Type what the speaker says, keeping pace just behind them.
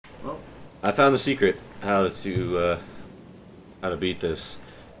I found the secret how to beat this.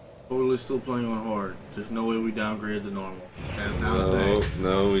 Totally still playing on hard. There's no way we downgrade to normal. That's not a thing.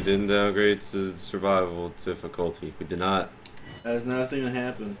 No, we didn't downgrade to survival difficulty. We did not. That is not a thing that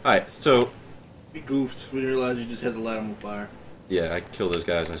happened. Alright, so... We goofed. We didn't realize you just had to light them on fire. Yeah, I killed those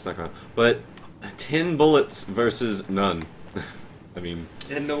guys and I snuck around. But 10 bullets versus none. I mean...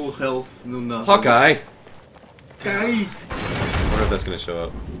 And no health, no nothing. Hawkeye! Guy! I wonder if that's gonna show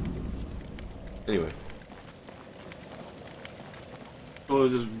up. Anyway. Oh,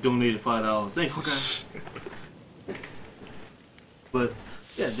 just donated $5. Thanks, Hawkeye. But,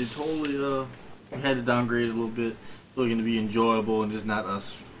 yeah, they totally, had to downgrade a little bit. So it's gonna be enjoyable and just not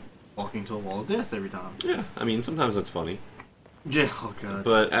us walking to a wall of death every time. Yeah, I mean, sometimes that's funny. Yeah, oh god.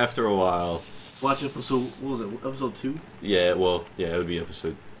 But after a while... Watch episode, what was it, episode 2? Yeah, well, yeah, it would be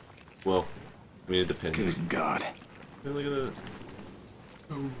episode... Well, I mean, it depends. Good God. Yeah, look at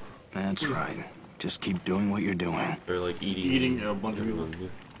that. That's right. Just keep doing what you're doing. They're like Eating a bunch of people. Yeah.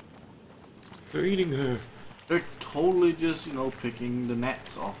 They're eating her. They're totally just, you know, picking the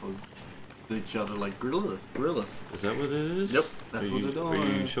gnats off of each other like gorillas. Is that what it is? Yep, that's what they're doing. Are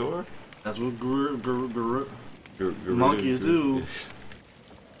you sure? That's what monkeys do.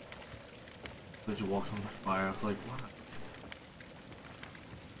 But you walked on the fire. I was like,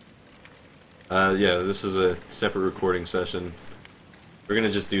 what? Yeah, this is a separate recording session. We're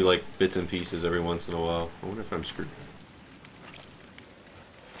gonna just do like bits and pieces every once in a while. I wonder if I'm screwed.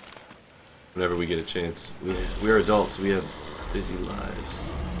 Whenever we get a chance. We're adults, we have busy lives.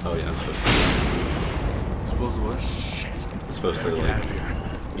 Oh yeah, I'm supposed to. Supposed to what? Shit. I'm supposed to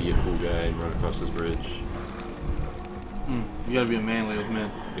like be a cool guy and run across this bridge. You gotta be a manly old man.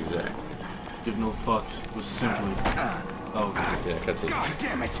 Exactly. Give no fucks. It was simply. Oh, okay. Yeah, cutscenes. God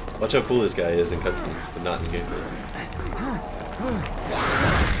damn it. Watch how cool this guy is in cutscenes, but not in gameplay.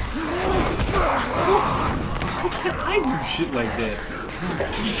 How can I do shit like that?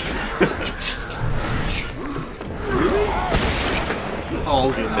 Oh,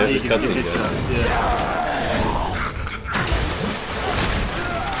 okay. Now There's you his can cutscene get guy. shot. Yeah.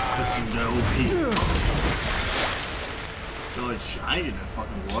 Cutscene guy OP. They're like shining in that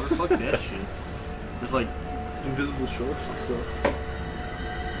fucking water. Fuck that shit. There's like invisible sharks and stuff.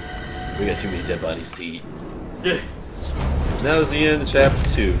 We got too many dead bodies to eat. Yeah. That was the end of chapter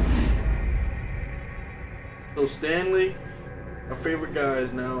 2. So Stanley, our favorite guy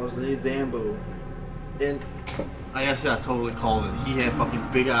is now his name's Zambo. And like I said, I totally called it. He had fucking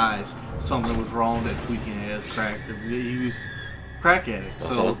big eyes. Something was wrong with that tweaking ass crack. He was crack addict.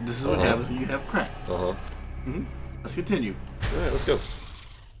 So this is what happens when you have crack. Let's continue. Alright, let's go.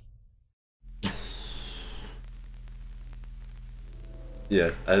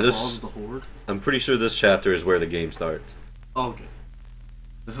 Yeah, The Horde. I'm pretty sure this chapter is where the game starts. Oh, okay.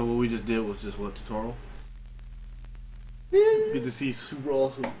 So what we just did was just what, tutorial? Get to see super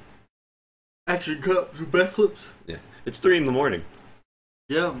awesome action cups and backflips. Yeah, it's 3 in the morning.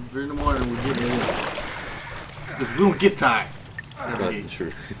 Yeah, 3 in the morning we're getting in. Because we don't get tired. That's not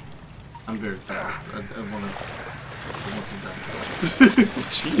true. I'm very tired. I want to die.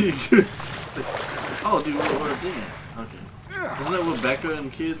 Jeez. Oh, dude, we're a thing. Okay. Isn't that what Becca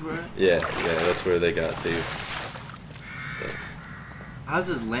and kids were at? Yeah, that's where they got to. So. How's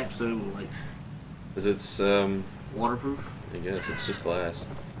this lamp so like? Cause it's Waterproof? I guess it's just glass.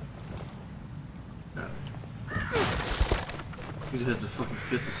 No. You just have the fucking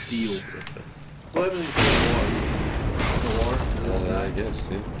fist of steel. What happens if you water? I guess.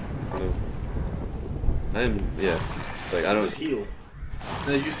 Yeah. Like I don't heal.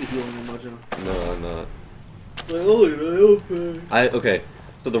 No, you used to heal me much. No, I'm not. Okay. Okay.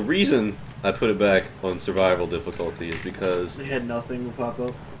 So the reason I put it back on survival difficulty is because They had nothing to pop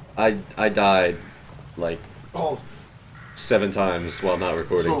up. I died like 7 times while not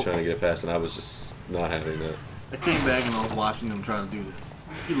recording, trying to get past, and I was just not having that. I came back and I was watching them try to do this.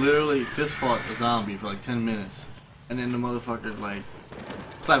 He literally fist fought a zombie for like 10 minutes, and then the motherfucker like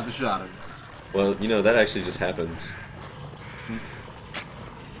slapped the shit out of him. Well, you know that actually just happens.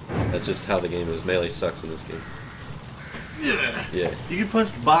 That's just how the game is. Melee sucks in this game. Yeah. Yeah. You can punch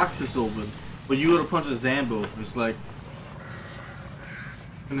boxes open, but you go to punch a Zambo, it's like,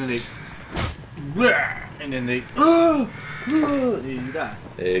 and then they, you die.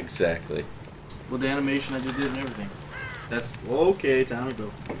 Exactly. Well, the animation I just did and everything. That's okay. Time to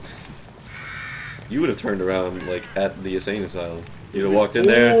go. You would have turned around like at the insane asylum. You'd have walked in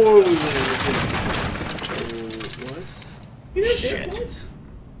there. What? Shit.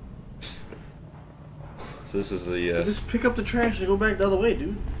 So this is the. Just pick up the trash and go back the other way,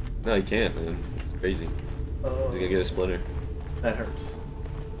 dude. No, you can't, man. It's crazy. You're gonna get a splinter. That hurts.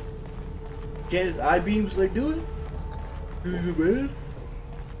 Can't his eye beams like do it? Man?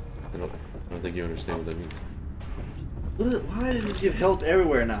 I don't think you understand what that means. Why did it give health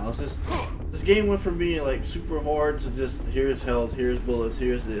everywhere now? It's just this game went from being like super hard to just here's health, here's bullets,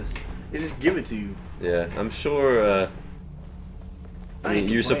 here's this. They just give it to you. Yeah, I'm sure. I mean,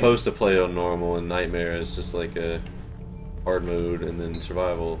 you're supposed to play on normal, and Nightmare is just like a hard mode, and then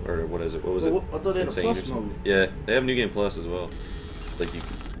survival, or what is it? What was it? I thought they had a plus mode. Yeah, they have New Game Plus as well. Like you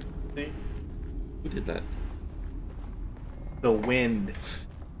can. See? Who did that? The wind.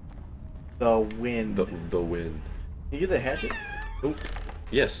 The wind. The wind. Can you get the hatchet? Oh,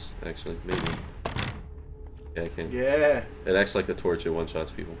 yes, actually, maybe. Yeah, I can. Yeah. It acts like the torch. It one-shots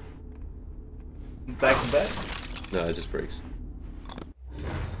people. Back to back? No, it just breaks.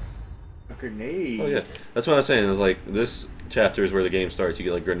 A grenade. Oh yeah, that's what I was saying. It's like this chapter is where the game starts. You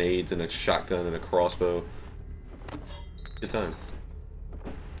get like grenades and a shotgun and a crossbow. Good time.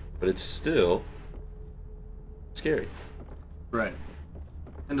 But it's still scary. Right.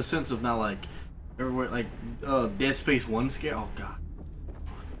 In the sense of not like everywhere, like Dead Space 1 scare. Oh god.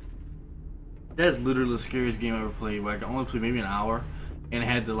 That's literally the scariest game I ever played. Where I could only play maybe an hour, and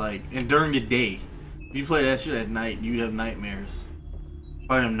had to like, and during the day, if you play that shit at night, you'd have nightmares.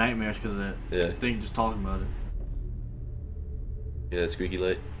 Probably have nightmares because of that. Yeah. I think just talking about it. Yeah, that squeaky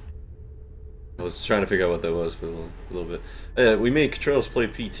light. I was trying to figure out what that was for a little bit. Yeah, we made Catrellus play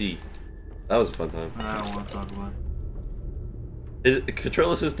PT. That was a fun time. I don't want to talk about it.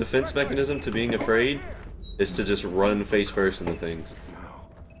 Catrellus's defense mechanism to being afraid is to just run face first into things.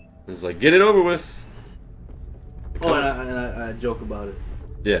 It's like, get it over with. Oh, and I joke about it.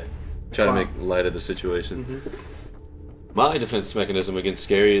 Yeah, try to make light of the situation. Mm-hmm. My defense mechanism against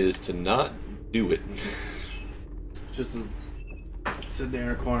scary is to not do it. Just to sit there in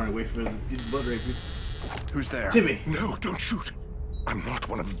a corner and wait for the butt rape you. Who's there? Timmy! No, don't shoot. I'm not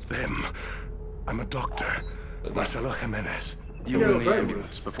one of them. I'm a doctor. Marcelo Jimenez. You were in the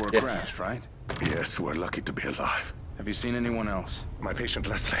ambulance before it crashed, right? Yes, we're lucky to be alive. Have you seen anyone else? My patient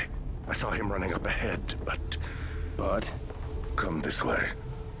Leslie. I saw him running up ahead, but... But? Come this way.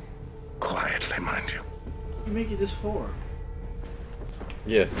 Quietly, mind you. You make it this far?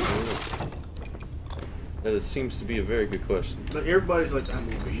 Yeah. That seems to be a very good question. Like everybody's like, I'm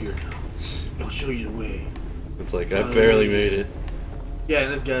over here now. I'll show you the way. It's like, I barely made it. Yeah,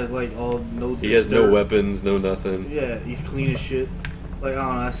 and this guy's like all no. He has no weapons, no nothing. Yeah, he's clean as shit. Like, I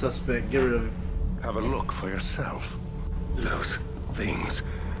don't know, that suspect. Get rid of him. Have a look for yourself. Those things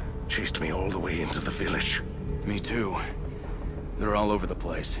chased me all the way into the village. Me too. They're all over the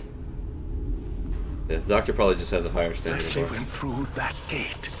place. Yeah, the doctor probably just has a higher standard. Leslie went through that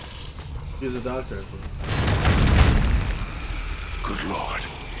gate. He's a doctor. Good Lord.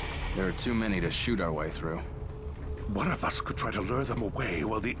 There are too many to shoot our way through. One of us could try to lure them away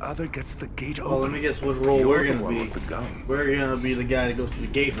while the other gets the gate open. Oh, let me guess which role we're gonna be. With the gun. We're gonna be the guy that goes through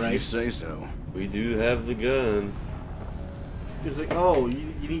the gate, right? You say so. We do have the gun. He's like, oh,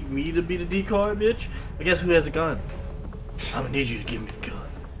 you need me to be the decoy, bitch? I guess who has the gun? I'm gonna need you to give me the gun.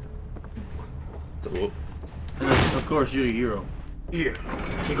 So, And of course, you're the hero. Here,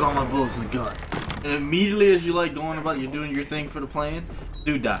 take all my bullets and the gun. And immediately as you like going about, you're doing your thing for the plan,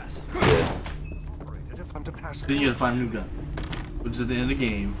 dude dies. yeah. Then you have to find a new gun, which is at the end of the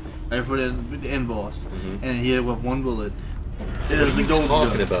game, right for the end boss. And he hit with one bullet. It is the golden gun.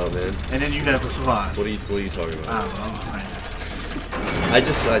 What are you talking about, man? And then you have to survive. What are you talking I about? don't know, I'm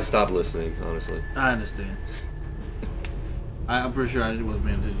just trying. I stopped listening, honestly. I understand. I'm pretty sure I wasn't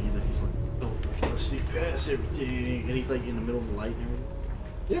paying attention either. He's like, oh, let's sneak past everything. And he's like in the middle of the light and everything.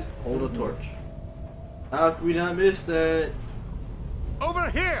 Yeah. Hold a torch. How could we not miss that? Over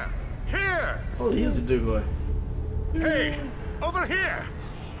here! Here! Oh, he's the decoy. Hey! Over here!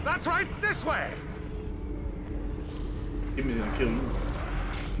 That's right, this way! Jimmy's gonna kill you.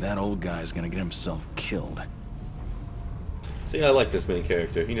 That old guy's gonna get himself killed. See, I like this main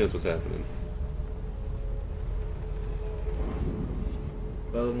character. He knows what's happening.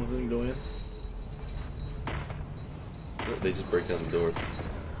 The other ones didn't go in. They just break down the door.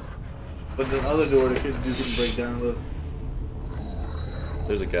 But the other door they couldn't break down. Look.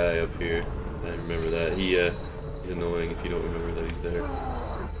 There's a guy up here. I remember that. He's annoying if you don't remember that he's there.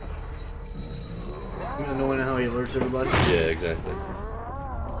 You know how he alerts everybody? Yeah, exactly.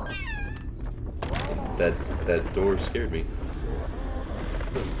 That door scared me.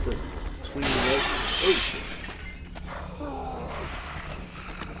 Swing the leg. Oh.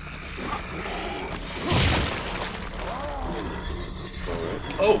 Alright.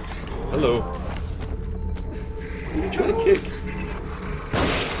 Oh! Hello. Who are you trying to kick?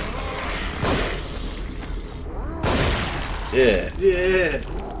 Yeah. Yeah.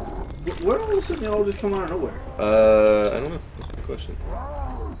 Where all of a sudden they all just come out of nowhere? I don't know. That's a good question.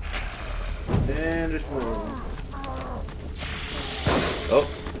 And there's more of them. Oh,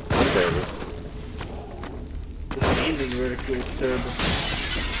 that's terrible. This ending vertical is terrible.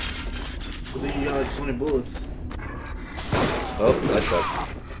 I think you got like 20 bullets. Oh, that sucked.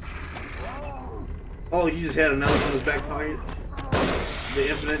 Oh, he just had another one in his back pocket. The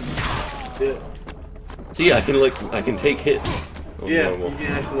infinite. Yeah. See, I can take hits. Oh, Yeah, normal. you can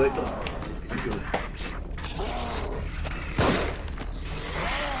actually like. Oh, good.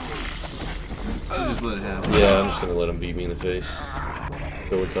 I'll just let it happen. Yeah, I'm just gonna let him beat me in the face.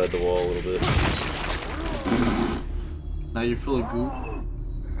 Go inside the wall a little bit. Now you're full of goop.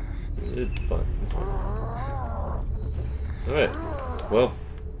 It's fine. It's fine. Alright. Well,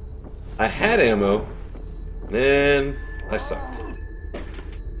 I had ammo, then I sucked.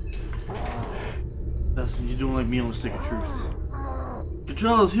 Dustin, you're doing like me on the Stick of Truth.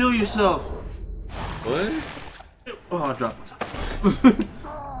 Controllers, heal yourself. What? Oh, I dropped my time.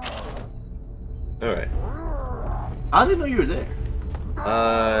 Alright. I didn't know you were there.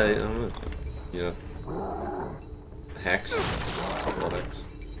 I don't know. You know. Hacks? All hacks.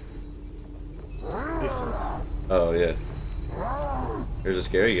 Makes sense. Oh, yeah. There's a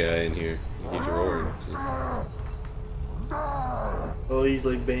scary guy in here. He keeps roaring. Oh, he's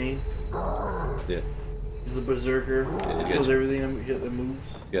like Bane. Yeah. He's a berserker. Yeah, he Kills got- everything that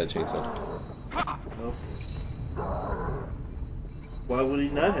moves. He got a chainsaw. Oh. Why would he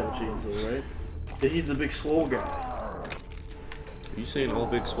not have a chainsaw, right? He's a big swole guy. Are you saying all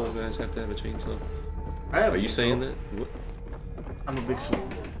big swole guys have to have a chainsaw? I have Are a you chainsaw. saying that? What? I'm a big swole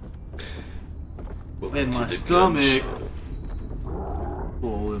guy. Welcome my to the stomach. gun show.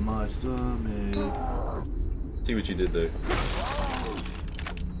 Swole in my stomach. See what you did there.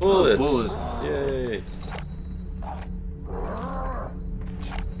 Bullets! Bullets. Yay!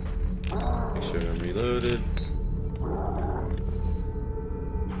 Make sure I'm reloaded.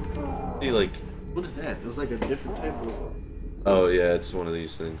 See, like... What is that? It was like a different type of... Oh, yeah, it's one of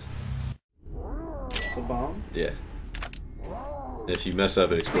these things. It's a bomb? Yeah. And if you mess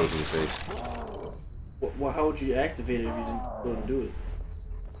up, it explodes in your face. Well, how would you activate it if you didn't go and do it?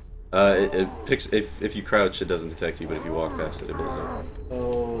 It picks... If you crouch, it doesn't detect you, but if you walk past it, it blows up.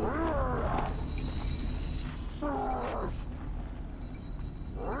 Oh.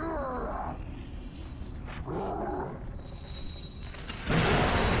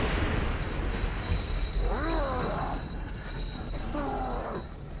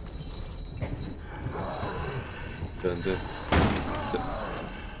 Dun, dun, dun.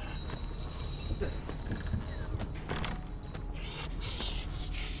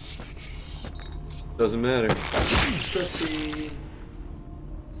 Doesn't matter. Cutscene.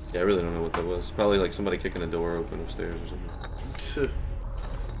 Yeah, I really don't know what that was. Probably like somebody kicking a door open upstairs or something.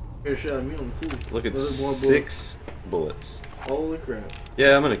 Fair shot at me on the pool. Look at There's more 6 bullets. Holy crap.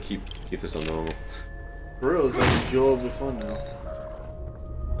 Yeah, I'm gonna keep this on normal. For real, it's like enjoyably fun now.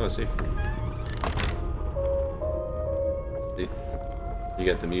 Oh, safe. You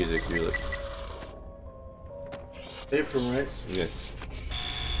got the music, you're like... Safe from right? Okay.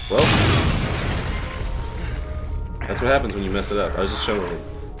 Well... That's what happens when you mess it up. I was just showing it.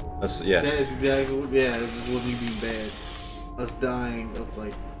 That's, yeah. That is exactly what, yeah, it just wasn't even bad. Us dying of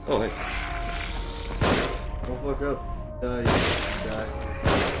like, Oh, hey. don't fuck up. Die, die.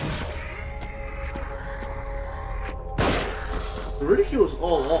 The ridicule is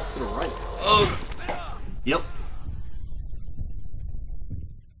all off to the right. Oh! Yep.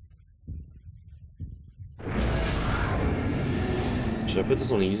 Should I put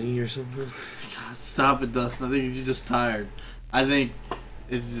this on easy or something? God, stop it, Dustin. I think you're just tired. I think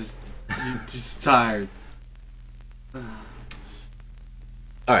it's just, you're just tired.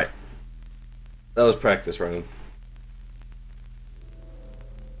 Alright. That was practice, Ryan.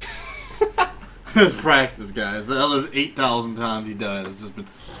 It's practice, guys. The other 8,000 times he died, it's just been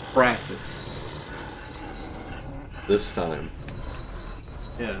practice. This time.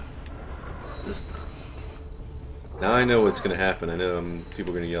 Yeah. Just Now I know what's gonna happen. I know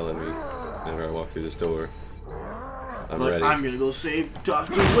people are gonna yell at me whenever I walk through this door. I'm like, ready. I'm gonna go save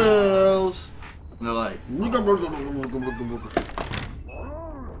Dr. Wells. And they're like,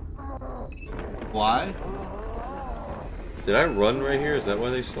 why? Did I run right here? Is that why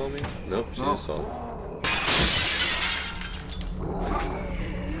they saw me? Nope, she No. just saw me.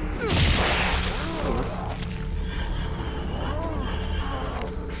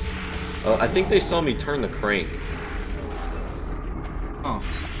 Oh, I think they saw me turn the crank. Oh.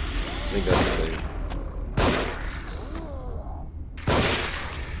 I think that's the thing.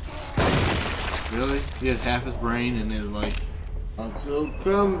 Really? He had half his brain and then like... I'm so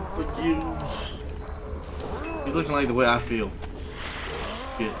coming for you. He's looking like the way I feel.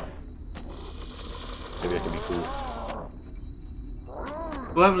 Shit. Maybe I can be cool.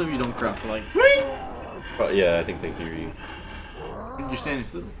 What happens if you don't crouch? Like, Yeah, I think they hear you. you're standing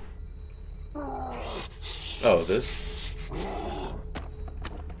still. Oh, this?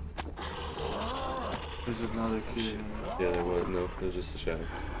 There's another kid. Yeah, there was. No, it was just a shadow.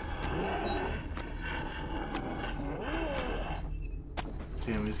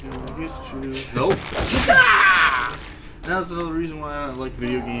 Damn, he's gonna get you. Nope. That's another reason why I like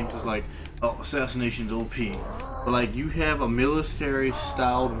video games. Is like, oh, assassination's OP. But like, you have a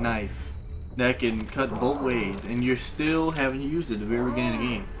military-styled knife that can cut both ways, and you're still having used it at the very beginning of the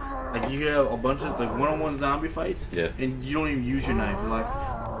game. Like, you have a bunch of like one-on-one zombie fights, Yeah. and you don't even use your knife. You're like,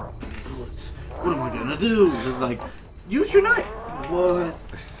 bullets. What am I gonna do? It's like, use your knife. What?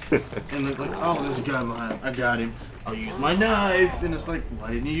 And they're like, oh, there's a guy behind. I got him. I'll use my knife. And it's like, why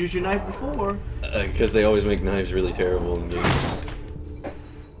didn't you use your knife before? Because they always make knives really terrible in games.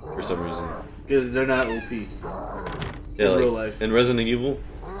 For some reason. Because they're not OP. Yeah, in like, real life. in Resident Evil,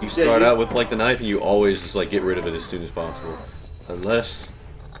 you start out with like the knife and you always just like get rid of it as soon as possible. Unless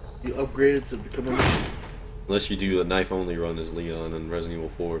You upgrade it to become a machine. unless you do a knife only run as Leon in Resident Evil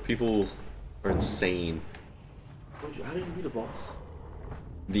 4. People are insane. How did you beat a boss?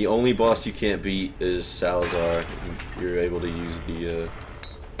 The only boss you can't beat is Salazar. You're able to use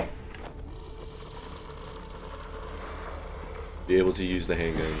the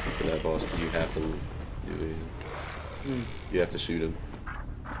handgun for that boss because you have to do it. You have to shoot him.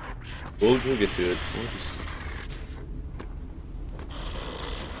 We'll get to it.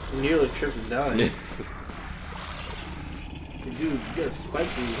 You nearly tripped and died. Yeah. Hey, dude, you got a spike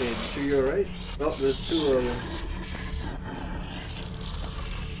in your head. You sure you're alright? Oh, there's two of them.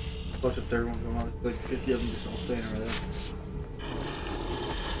 Watch the third one come out. Like 50 of them just all standing right there.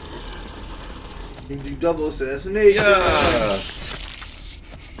 You can do double assassination. Yeah.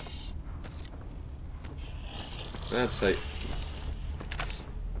 That's tight.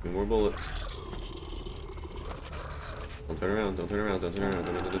 More bullets. Don't turn around, don't turn around, don't turn around.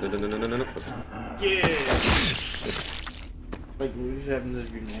 No. Yeah! Like, what is happening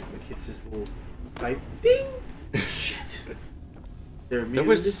to your knife? Like, it's this little pipe. Ding! Shit! There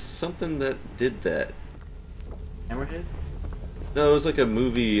was something that did that. Hammerhead? No, it was like a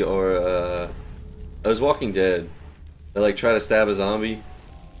movie or it was Walking Dead. They like try to stab a zombie,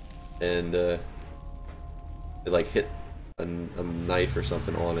 and it like hit a knife or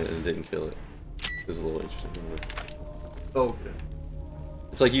something on it and it didn't kill it. It was a little interesting. Oh, okay.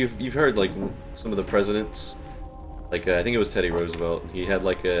 It's like you've heard like some of the presidents, like I think it was Teddy Roosevelt. He had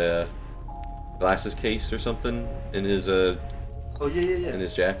like a glasses case or something in his Oh yeah. in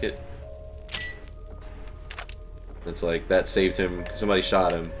his jacket. It's like that saved him. Somebody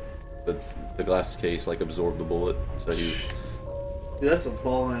shot him, but the glasses case like absorbed the bullet, so he. Dude, that's a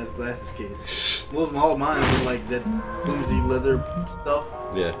ball ass glasses case. Most of all mine were like that flimsy leather stuff.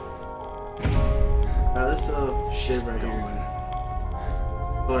 Yeah. This shit right here.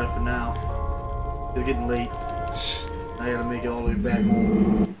 Sorry for now. It's getting late. I gotta make it all the way back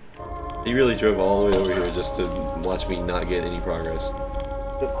home. He really drove all the way over here just to watch me not get any progress.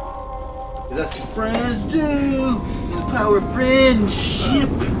 That's what friends do! In the power of friendship!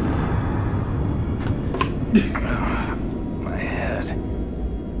 My head.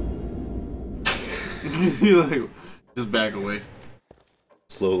 You're like, just back away.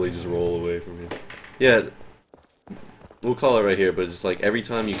 Slowly just roll away from him. Yeah. We'll call it right here, but it's like every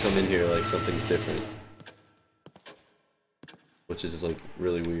time you come in here, like something's different. Which is like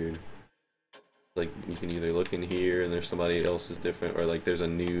really weird. Like you can either look in here and there's somebody else is different, or like there's a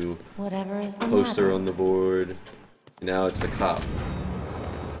new Whatever is the poster matter? on the board. Now it's the cop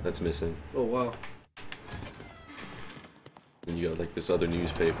that's missing. Oh wow. And you got like this other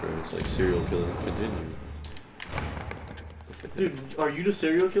newspaper and it's like serial killing continued. Dude, are you the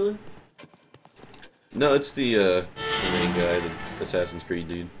serial killer? No, it's the main guy, the Assassin's Creed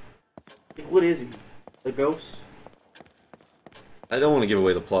dude. Like, what is he? A ghost? I don't want to give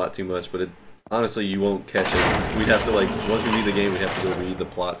away the plot too much, but honestly, you won't catch it. We'd have to like, once we leave the game, we'd have to go read the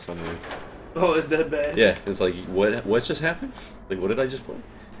plot somewhere. Oh, is that bad? Yeah, it's like, what just happened? Like, what did I just play?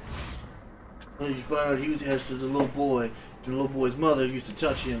 Well, you find out he was attached to the little boy, and the little boy's mother used to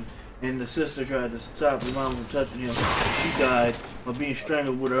touch him, and the sister tried to stop the mom from touching him. She died by being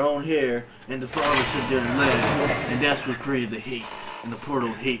strangled with her own hair, and the father stood there and left, and that's what created the hate, and the portal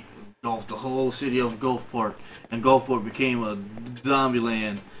of hate engulfed the whole city of Gulfport, and Gulfport became a zombie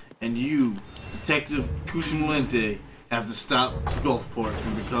land, and you, Detective Cushimulente, have to stop Gulfport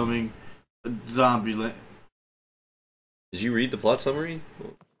from becoming a zombie land. Did you read the plot summary?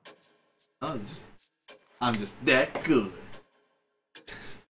 I'm just that good.